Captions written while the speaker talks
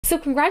So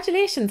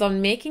congratulations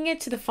on making it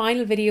to the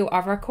final video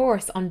of our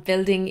course on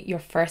building your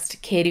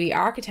first KDB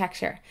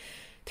architecture.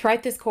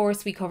 Throughout this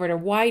course, we covered a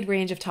wide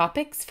range of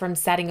topics, from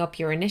setting up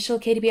your initial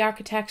KDB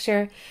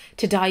architecture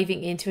to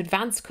diving into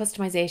advanced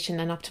customization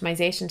and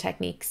optimization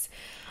techniques.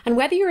 And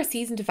whether you're a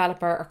seasoned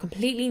developer or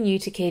completely new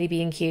to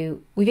KDB and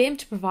Q, we've aimed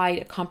to provide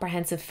a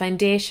comprehensive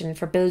foundation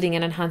for building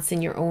and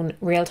enhancing your own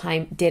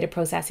real-time data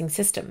processing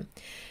system.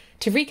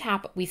 To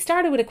recap, we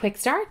started with a quick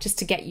start just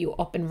to get you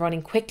up and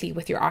running quickly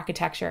with your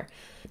architecture.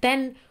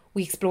 Then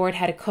we explored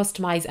how to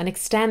customize and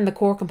extend the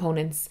core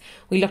components.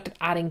 We looked at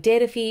adding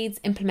data feeds,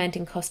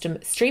 implementing custom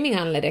streaming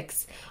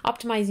analytics,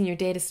 optimizing your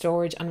data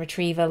storage and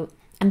retrieval,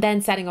 and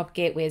then setting up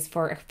gateways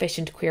for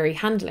efficient query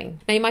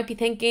handling. Now you might be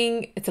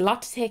thinking it's a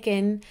lot to take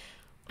in,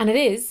 and it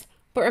is,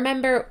 but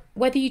remember,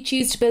 whether you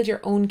choose to build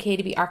your own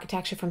KDB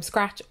architecture from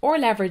scratch or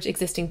leverage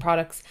existing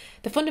products,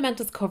 the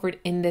fundamentals covered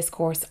in this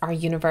course are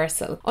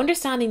universal.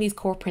 Understanding these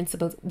core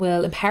principles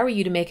will empower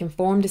you to make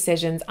informed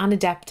decisions and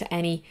adapt to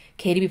any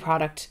KDB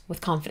product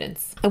with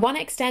confidence. I want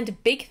to extend a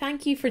big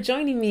thank you for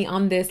joining me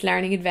on this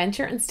learning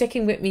adventure and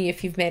sticking with me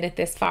if you've made it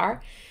this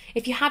far.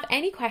 If you have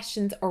any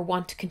questions or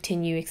want to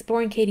continue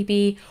exploring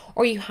KDB,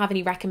 or you have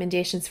any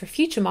recommendations for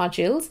future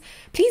modules,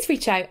 please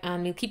reach out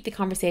and we'll keep the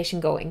conversation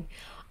going.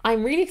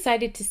 I'm really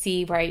excited to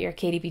see where your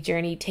KDB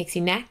journey takes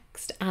you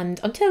next, and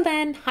until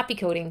then, happy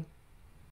coding.